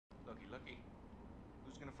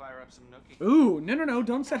fire up some nookie. Ooh, no,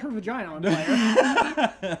 don't set her vagina on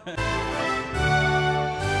fire.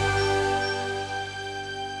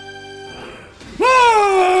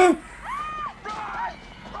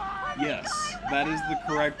 Yes, that is the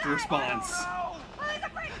correct response.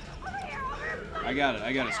 I got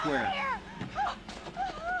it square.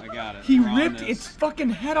 I got it. He ripped its fucking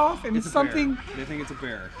head off and it's something. They think it's a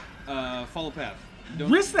bear. Follow path. Don't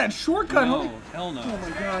risk that shortcut. No, hell no. Oh my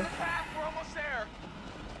god. We're almost there.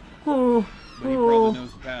 Oh. But he probably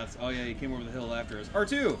knows the paths. Oh yeah, he came over the hill after us.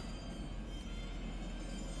 R2.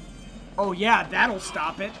 Oh yeah, that'll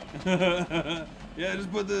stop it. Yeah,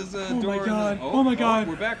 just put this door my god. in the... Oh my god.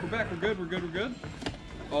 We're back. We're good.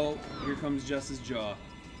 Oh, here comes Jess's jaw.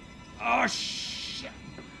 Oh shit.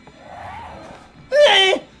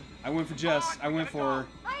 I went for Jess. I went for her.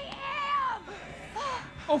 I am!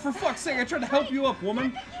 Oh, for fuck's sake, I tried to help you up,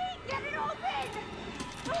 woman. Get it open!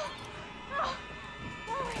 Oh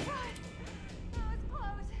my god. That was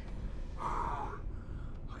close.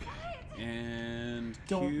 Okay. And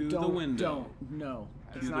cue the window. No.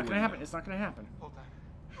 It's not gonna happen. It's not gonna happen. Hold on.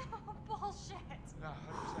 Oh, bullshit. No,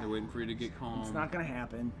 100%. They're waiting for you to get calm. It's not gonna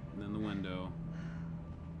happen. And then the window.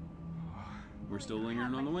 We're still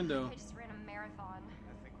lingering on the window. I just ran a marathon.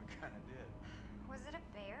 I think we kind of did. Was it a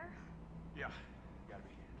bear? Yeah, gotta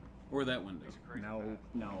be. Or that window. These are crazy No, fast.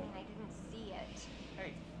 I no. mean, I didn't see it.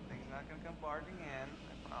 Hey, things not gonna come barging in.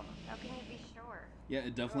 I promise. How can you be sure? Yeah,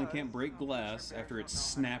 it definitely can't break glass after it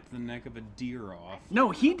snapped the neck of a deer off.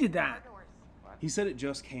 No, he did that. He said it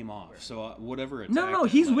just came off, so whatever it's. No,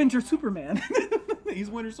 he's Winter Superman. He's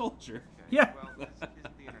Winter Soldier. Yeah. Well, this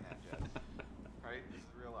isn't the internet, Jess. Right? This is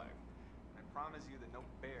real life. I promise you that no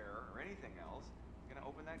bear or anything else is gonna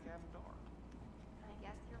open that cabin door. I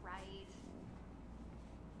guess you're right.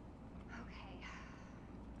 Okay.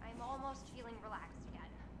 I'm almost feeling relaxed again.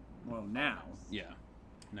 Well, now. Yeah.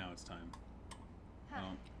 Now it's time. Huh.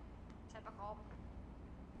 Oh. Typical.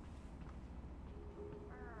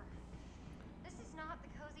 This is not the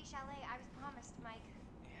cozy chalet I was promised, Mike.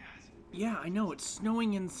 Yeah, I know. It's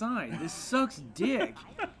snowing inside. This sucks dick.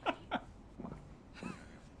 Fire to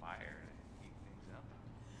heat things up.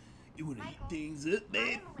 You wanna Michael, heat things up,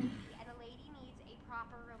 babe? I'm a lady, and a lady needs a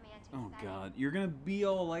proper romantic Oh setting. god, you're gonna be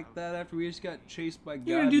all like that after we just got chased by God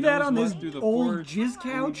You're gonna do that knows on what this through the old forest, jizz and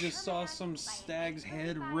we couch? just saw some stag's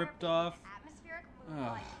head ripped off. Atmospheric Ugh.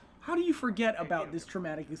 moonlight. How do you forget about this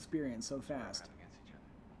traumatic experience so fast? Against each other.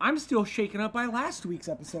 I'm still shaken up by last week's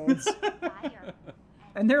episodes. Fire.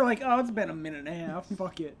 And they're like, oh, it's been a minute and a half.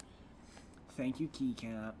 Fuck it. Thank you,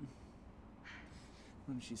 Keycat.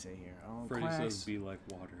 What did she say here? Oh, Freddy class. says be like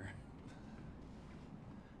water.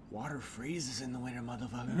 Water freezes in the winter,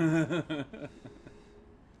 motherfucker.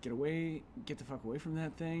 Get the fuck away from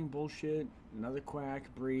that thing. Bullshit. Another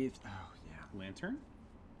quack. Breathe. Oh, yeah. Lantern?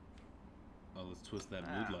 Oh, let's twist that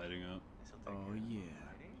mood lighting up. This'll take Oh, care of the yeah.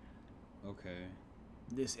 lighting. Okay.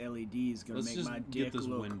 This LED is gonna Let's make just my get dick this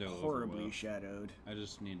look window over horribly with. shadowed. I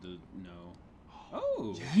just need to know.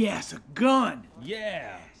 Oh! Yes, a gun!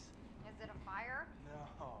 Yeah! Is it a fire?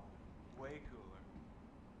 No, way cooler.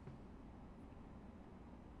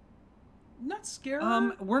 Not scary.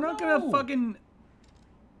 We're not gonna fucking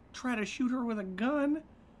try to shoot her with a gun.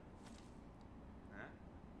 Huh?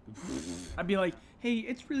 I'd be like, hey,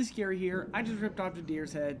 it's really scary here. I just ripped off the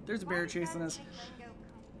deer's head. There's a bear chasing us.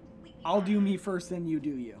 I'll do me first, then you do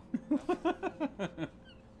you.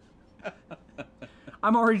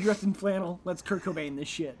 I'm already dressed in flannel. Let's Kurt Cobain this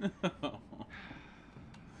shit. She'll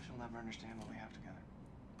never understand what we have together.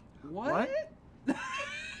 What?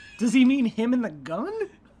 Does he mean him and the gun?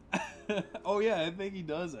 Oh yeah, I think he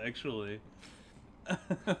does actually.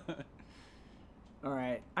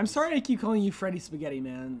 Alright. I'm sorry I keep calling you Freddy Spaghetti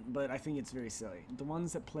Man, but I think it's very silly. The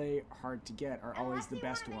ones that play hard to get are always the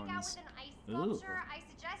best ones. Ooh. I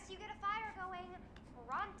suggest you get a fire going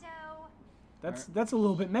pronto. That's a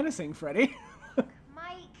little bit menacing, Freddy.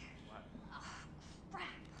 Mike. Oh, crap.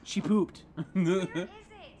 She pooped. Where is it?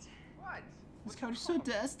 What? This couch is so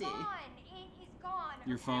dusty. Gone. It is gone.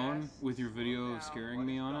 Your phone Yes. with your video of Now, scaring what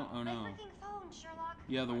me is on it? gone? Oh My no. freaking phone, Sherlock.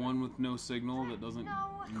 Yeah, the one with no signal that doesn't No.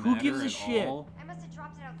 Who matter gives a at shit? all. I must have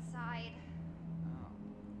dropped it outside.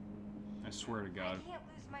 I swear to I God. can't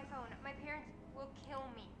lose my phone. My parents will kill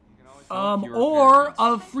me. You can always Fuck your Or parents.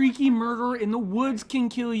 a freaky murder in the woods can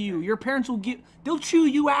kill you. Your parents will they'll chew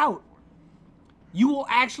you out. You will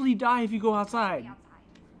actually die if you go outside. Outside.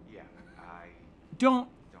 Yeah, I Don't.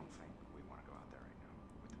 don't think we want to go out there right now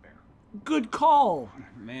with the bear. Good call.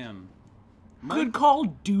 Man. Good call,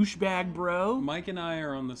 douchebag, bro. Mike and I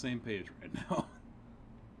are on the same page right now.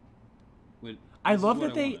 Wait, I this is love what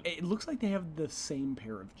that they. wanted. It looks like they have the same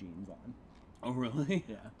pair of jeans on. Oh, really?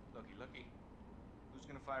 Yeah. Looky. Who's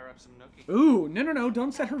gonna fire up some nookie? Ooh, no,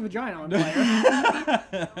 don't set her vagina on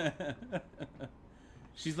fire.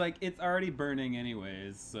 She's like, it's already burning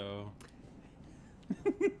anyways, so.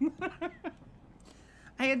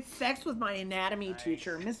 I had sex with my anatomy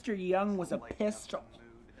teacher. Mr. Young was a pistol.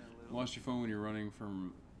 Watch your phone when you're running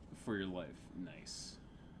for your life. Nice.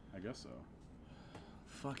 I guess so.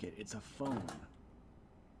 Fuck it, it's a phone.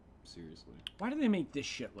 Seriously. Why do they make this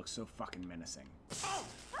shit look so fucking menacing?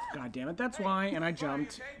 God damn it, that's why, and I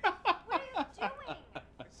jumped. What are you doing?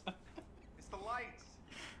 It's the lights.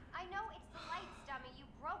 I know it's the lights, dummy. You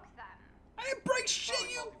broke them. I didn't break shit.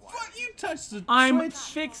 You touched the I'm switch.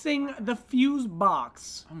 fixing the fuse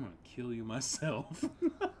box. I'm gonna kill you myself.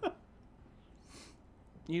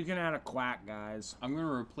 You can add a quack, guys. I'm gonna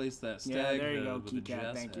replace that stag Yeah, there you head go, with a Keycat,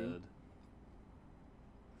 Jess thank you. head.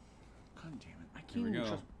 God damn it, I can't Here we even go.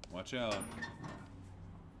 trust... Watch out.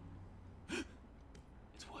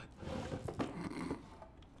 It's wood.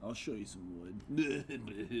 I'll show you some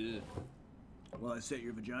wood. Well, I set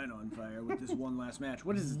your vagina on fire with this one last match.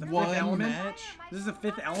 What is this, the One fifth element? match? This is the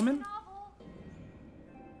fifth element?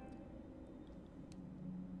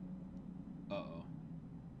 Uh-oh.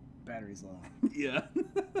 Battery's low. Yeah.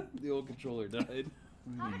 The old controller died.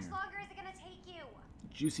 How much longer is it gonna take you?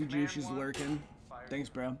 Juicy Juice is lurking. Thanks,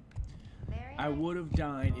 bro. Very I nice. would have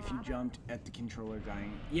died if you jumped at the controller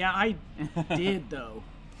dying. Yeah, I did, though.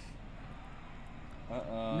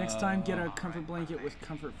 Next time, get a comfort blanket with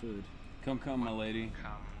comfort food. Come, my lady.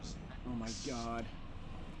 Comes. Oh my god.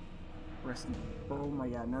 Rest in... Oh my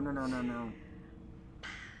god. No.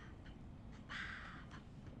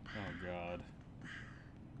 Oh, God.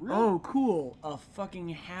 Oh, cool. A fucking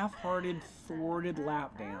half-hearted, thwarted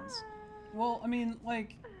lap dance. Well, I mean,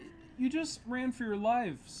 like, you just ran for your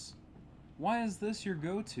lives. Why is this your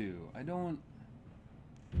go-to? I don't...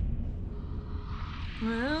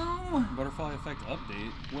 Well... Butterfly effect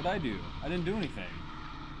update? What'd I do? I didn't do anything.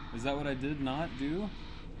 Is that what I did not do?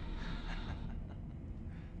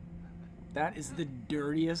 That is the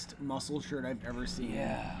dirtiest muscle shirt I've ever seen.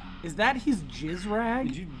 Yeah. Is that his jizz rag?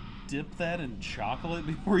 Did you dip that in chocolate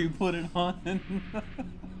before you put it on?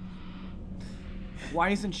 Why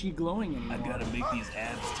isn't she glowing anymore? I've got to make these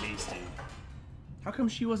abs tasty. How come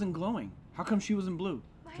she wasn't glowing? How come she wasn't blue?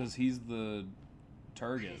 Because he's the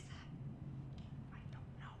target. I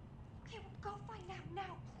don't know. Okay, well, go find out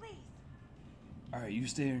now, please. Alright, you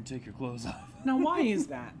stay here and take your clothes off. Now, why is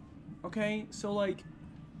that? Okay, so, like,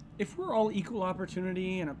 if we're all equal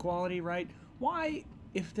opportunity and equality, right? Why,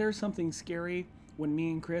 if there's something scary when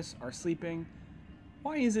me and Chris are sleeping,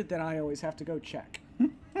 why is it that I always have to go check?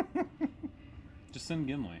 Just send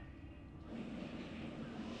Gimli.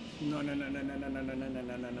 No,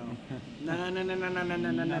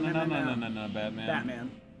 Batman.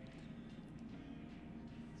 Batman.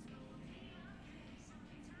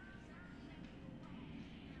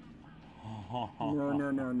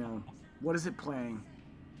 No. What is it playing?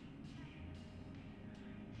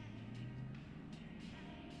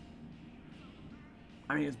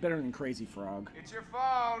 I mean, it's better than Crazy Frog. It's your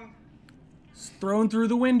phone. It's thrown through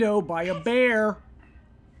the window by a bear.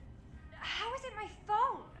 How is it my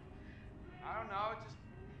phone? I don't know. It just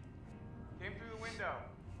came through the window.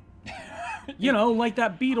 You know, like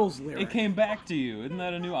that Beatles lyric. It came back to you. Isn't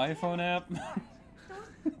that a new iPhone app? Those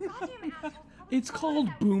goddamn assholes probably It's thought called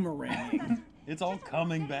that- boomerang. It's all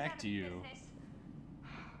coming back to you.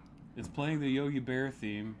 It's playing the Yogi Bear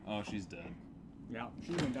theme. Oh, she's dead. Yeah,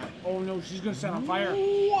 she's gonna die. Oh no, she's gonna set on fire.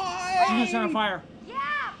 Why? She's gonna set on fire. Yeah,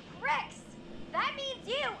 pricks. That means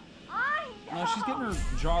you. I know. No, she's getting her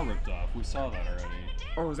jaw ripped off. We saw that already.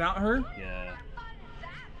 Oh, was that her? Yeah.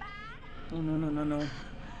 Oh no. Well,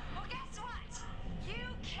 guess what? You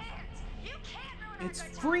can't ruin It's our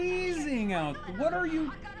good time. freezing out. What are you? We're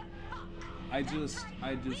gonna fuck. I just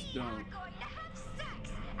We don't. are going to have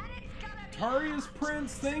sex, and it's gonna be Taria's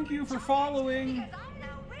Prince, thank you for following. because I know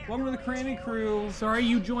we're Welcome to the going Cranny Crew. Sorry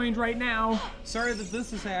you joined right now. Sorry that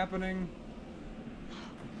this is happening.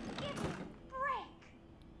 break.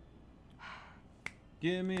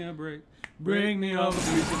 Give me a break. Bring me up.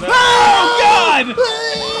 Oh God!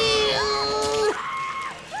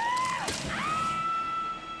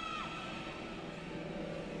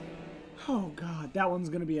 Oh god, that one's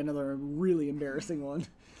gonna be another really embarrassing one.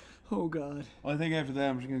 Oh god. Well, I think after that,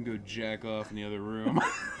 I'm just gonna go jack off in the other room.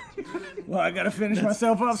 Well, I gotta finish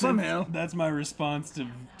myself up somehow. That's my response to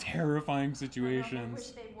terrifying I wish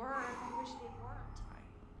situations. they were. I wish they weren't.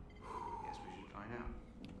 Guess we should find out.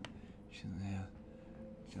 She's yeah.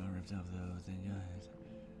 Jaw ripped off though, thank God.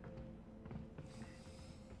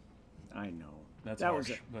 I know. That's that harsh,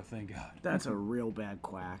 was but thank God. that's a real bad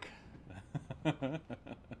quack.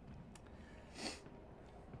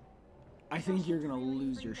 I think you're gonna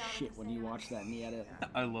lose your shit when you watch that in the edit.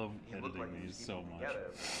 I love You look like editing you these keep so them much. together.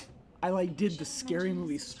 I like did the scary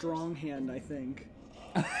movie strong hand, I think.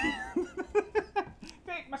 Take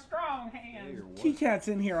my strong hand. Key Cat's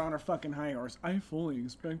in here on her fucking high horse. I fully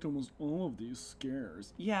expect almost all of these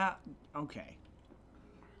scares. Yeah, okay.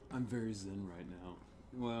 I'm very zen right now.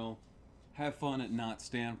 Well, have fun at not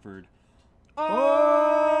Stanford.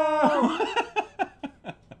 Oh!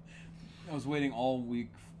 I was waiting all week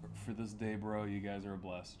for this day, bro. You guys are a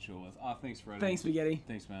blast to chill with. Ah, thanks, Freddie. Thanks, Spaghetti.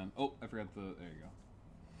 Thanks, man. Oh, I forgot the. There you go.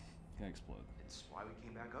 Can explode. It's why we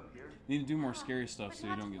came back up here. You need to do more scary stuff But so you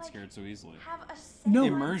not don't to, get like, scared so easily. Have a No.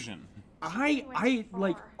 Immersion. I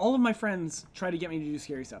like all of my friends try to get me to do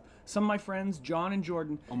scary stuff. Some of my friends, John and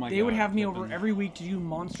Jordan, Oh my they would God, have me Kevin. over every week to do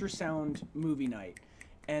Monster Sound movie night,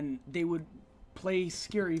 and they would play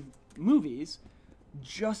scary movies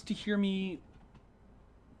just to hear me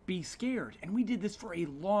be scared. And we did this for a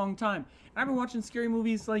long time. And I've been watching scary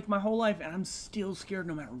movies like my whole life, and I'm still scared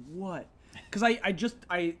no matter what. Because I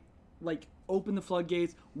like open the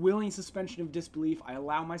floodgates, willing suspension of disbelief. I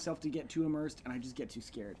allow myself to get too immersed, and I just get too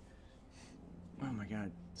scared. Oh my god,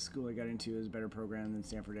 the school I got into is a better program than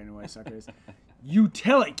Stanford anyway, suckers. You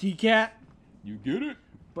tell it, Key Cat! You get it?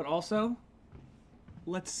 But also,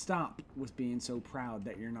 let's stop with being so proud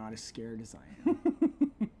that you're not as scared as I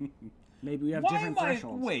am. Maybe we have different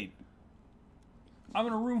thresholds. Wait. I'm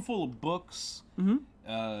in a room full of books,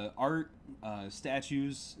 art,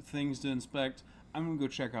 statues, things to inspect. I'm gonna go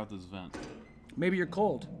check out this vent. Maybe you're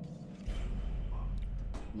cold.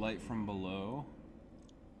 Light from below.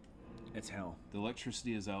 It's hell. The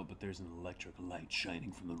electricity is out, but there's an electric light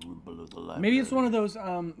shining from the room below the light. Maybe it's one of those,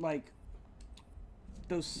 like,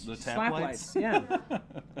 those The tap slap lights? lights. Yeah. The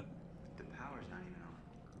power's not even on.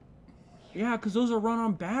 Yeah, because those are run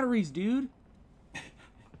on batteries, dude.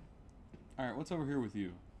 Alright, what's over here with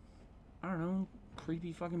you? I don't know.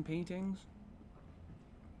 Creepy fucking paintings.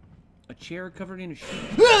 A chair covered in a sheet.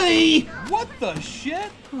 Hey! What the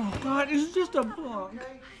shit? Oh god, it's just a book.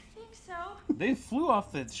 I think so. They flew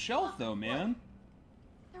off that shelf though, man.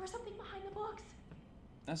 There was something behind the books.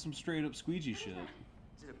 That's some straight up squeegee shit.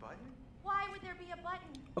 Is it a button? Why would there be a button?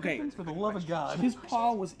 Okay, For the love of God. his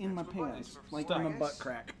paw was in my pants, like on a butt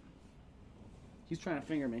crack. He's trying to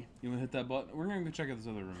finger me. You wanna hit that button? We're gonna go check out this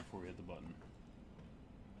other room before we hit the button.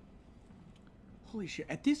 Holy shit.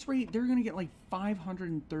 At this rate, they're gonna get like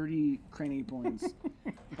 530 cranny points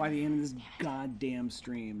by the end of this goddamn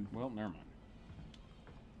stream. Well, never mind.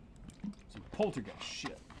 Some poltergeist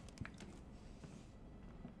shit.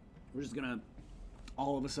 We're just gonna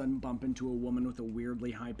all of a sudden bump into a woman with a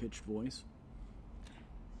weirdly high-pitched voice.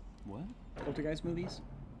 What? Poltergeist movies?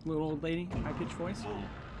 Little old lady, high-pitched voice. Panel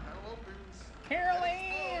opens.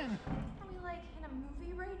 Carolyn! Are we like in a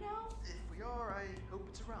movie right now? If we are, I hope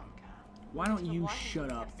it's a rom-com. Why don't you Washington shut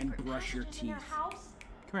have up and secret brush your passages in teeth? their house?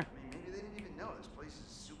 Come here. I mean, maybe they didn't even know this place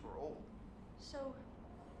is super old. So,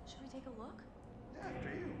 should we take a look? Yeah, after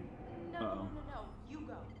you. No. You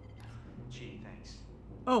go. Gee, thanks.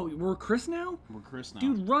 Oh, we're Chris now? We're Chris now.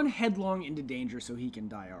 Dude, run headlong into danger so he can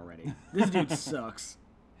die already. This dude sucks.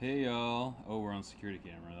 Hey y'all. Oh, we're on security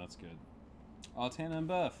camera. That's good. Oh, Tana and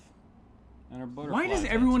Beth. And our butterfly. Why does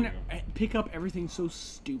everyone tattoo. pick up everything so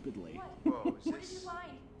stupidly? What? Whoa, is What did you this...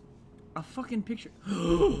 find? A fucking picture.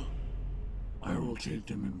 I will take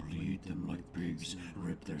them and bleed them like pigs,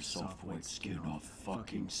 rip their soft white skin off.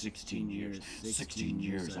 Fucking 16 years. 16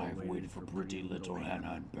 years I have waited for pretty little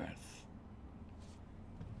Hannah and Beth.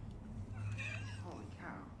 Holy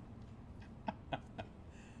cow.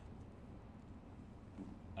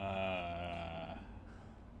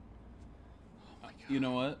 You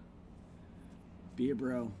know what? Be a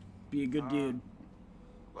bro. Be a good dude.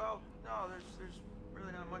 Well, no, there's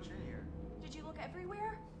really not much in here. Did you look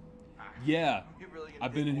everywhere? Yeah. You really gonna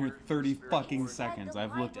I've been in here pick more 30 spiritual fucking words? seconds.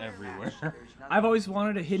 I've looked everywhere. There's nothing. I've always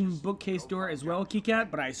wanted a hidden bookcase door as well, Keycat,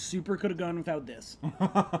 but I super could have gone without this.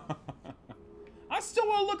 I still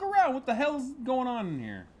want to look around. What the hell's going on in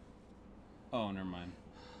here? Oh, never mind.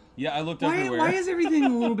 Yeah, I looked everywhere. Why is everything a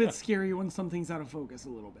little bit scary when something's out of focus a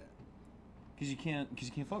little bit? Because you can't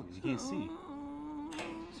focus. You can't see.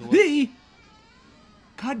 So what? Hey!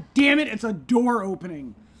 God damn it, it's a door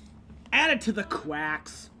opening. Add it to the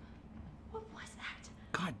quacks. What was that?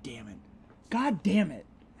 God damn it. God damn it.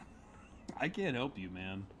 I can't help you,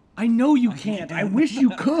 man. I know you can't. I wish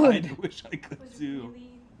you could. I wish I could It was too.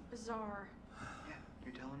 really bizarre. Yeah,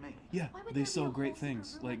 you're telling me. Yeah, Why would they there be sell a great whole secret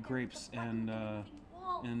things room like like that with grapes a fucking and moving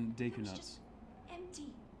wall? Daku It was nuts. just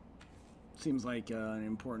empty. Seems like an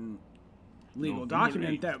important legal November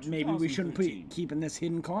document 8th, that maybe we shouldn't be 2013. keep in this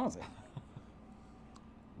hidden closet.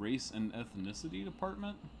 Race and Ethnicity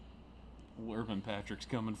Department. Well, Urban Patrick's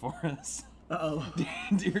coming for us. Uh-oh.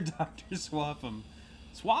 Dear Dr. Swaffham.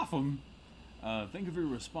 Swaffham? Think of your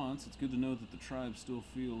response. It's good to know that the tribes still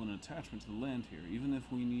feel an attachment to the land here, even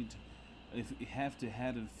if we have to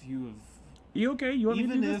had a few of... You okay? You want me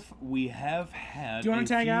to do Even this? if we have had Do you wanna a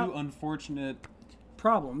tag few out? unfortunate...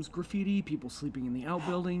 Problems, graffiti, people sleeping in the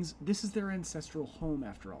outbuildings. This is their ancestral home,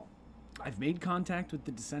 after all. I've made contact with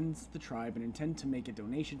the descendants of the tribe and intend to make a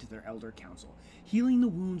donation to their elder council. Healing the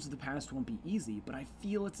wounds of the past won't be easy, but I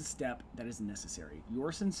feel it's a step that is necessary.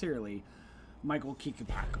 Yours sincerely, Michael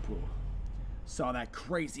Kikapakapu. Saw that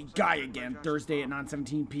crazy guy again Thursday at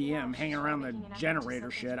 9:17 p.m. hanging around the generator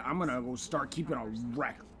shed. I'm gonna go start keeping a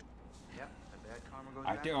record. Yep, the bad karma goes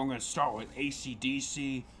I back. think I'm going to start with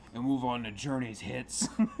AC/DC and move on to Journey's hits.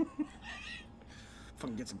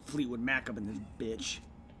 Fucking get some Fleetwood Mac up in this bitch.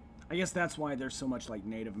 I guess that's why there's so much like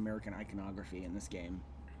Native American iconography in this game.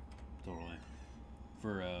 Totally.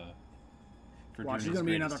 For Watch, there's Journey's gonna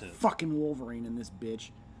be greatest another hits. fucking Wolverine in this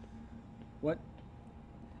bitch. What?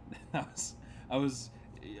 I was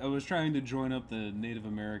trying to join up the Native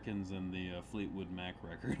Americans and the Fleetwood Mac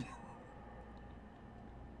record.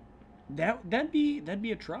 That'd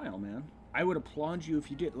be a trial, man. I would applaud you if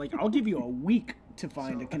you did. Like, I'll give you a week to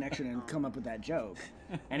find a connection and come up with that joke.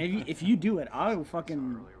 And if you do it, I'll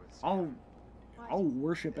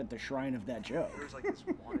worship at the shrine of that joke. There's like this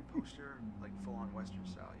wanted poster, like full on Western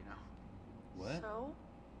style, you know? What? So?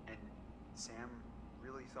 And Sam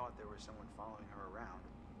really thought there was someone following her around.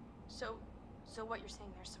 So what you're saying,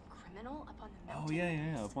 there's some criminal up on the Oh mountain?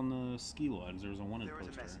 yeah. Up on the ski lodge, there was a wanted There was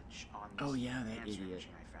a poster. message on this Oh, yeah, that answering idiot.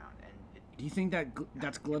 machine I found, and Do you think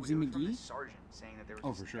that's Glovesy it was from McGee? this sergeant saying that there was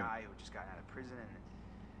Oh, this for sure. guy who had just gotten out of prison and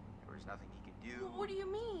there was nothing he could do. What do you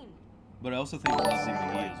mean? But I also think Leslie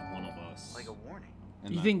McGee is one of us. Like a warning.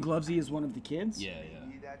 And You not- think Glovesy is one of the kids? Yeah.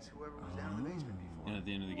 Maybe that's whoever was down in the basement before. And at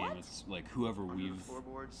the end of the game, What? it's like whoever Under the we've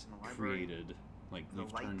floorboards in the library. created, like The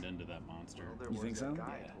we've light. turned into that monster. Well, there You was think that so? guy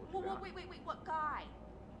I Yeah. told you Whoa, about. wait, what guy?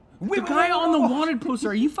 The guy on the wanted poster.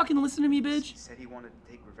 Are you fucking listening to me, He bitch? said he wanted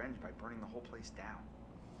to take revenge by burning the whole place down.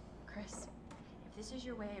 Chris, if this is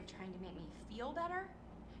your way of trying to make me feel better,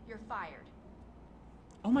 you're fired.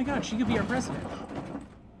 Oh my god, she could be our president.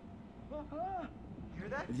 Hear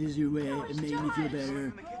that? If this is your way, No, it it's made me feel Josh. Someone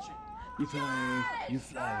better. from the kitchen. You fired. You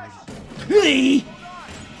flowers. Hey!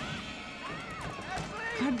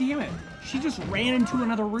 God damn it. She just ran into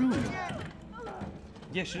another room.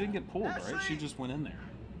 Yeah, she didn't get pulled, right? She just went in there.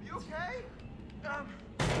 You okay? Gonna.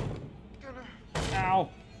 Ow!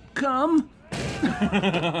 Come.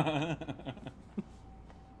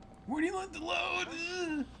 Where do you let the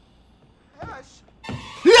load? Hush.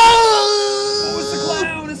 Oh, it's the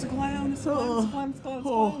clown! It's the clown! It's the clown! It's the clown! It's the clown! It's the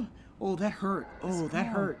Oh, clown! oh, that hurt. Oh, that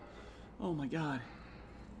hurt. Oh my god.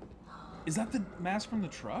 Is that the mask from the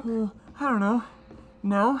truck? I don't know.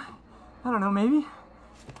 No. I don't know, maybe.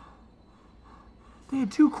 They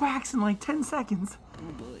had 2 quacks in like 10 seconds.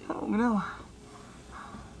 Oh boy. I don't know.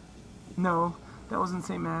 No, that wasn't the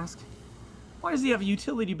same mask. Why does he have a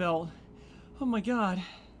utility belt? Oh my god.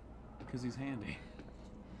 Because he's handy.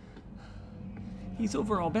 He's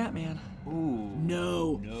overall Batman. Ooh.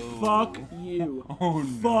 No. No. Fuck you. Oh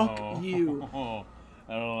Fuck no. you. Oh,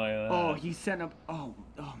 I don't like that. Oh, he's setting up. Oh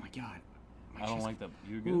my god. My I don't chest- like that.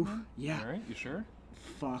 You good? Oof, man? yeah. All right. You sure?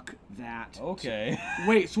 Fuck that. Okay.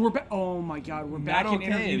 Wait, so we're back. Oh my god, we're back Not in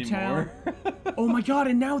okay interview town. anymore. Oh my god,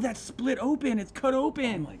 and now that's split open. It's cut Oh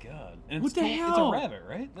open. my god. And What it's the It's hell? a rabbit,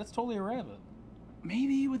 right? That's totally a rabbit.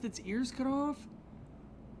 Maybe with its ears cut off?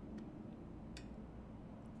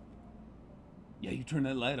 Yeah, you turn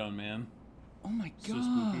that light on, man. Oh my So god.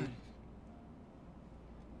 spooky.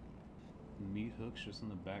 Meat hooks just in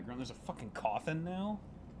the background. There's a fucking coffin now.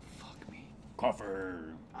 Fuck me.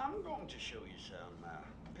 Coffin. I'm going to show you some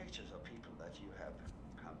pictures of people that you have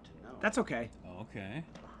come to know. That's okay. Okay.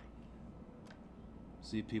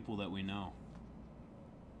 See people that we know.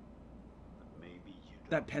 Maybe you don't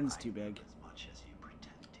That pen's like too big. them as much as you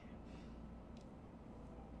pretend to.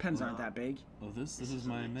 Pens aren't that big. Oh, this is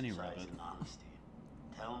my an mini exercise rabbit. in honesty.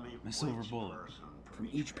 Tell me My silver which bullet. person From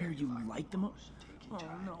each pair you find like the most? taking Oh,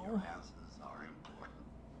 time in no. your houses are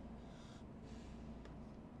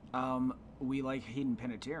important. We like Hayden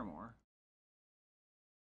Panettiere more.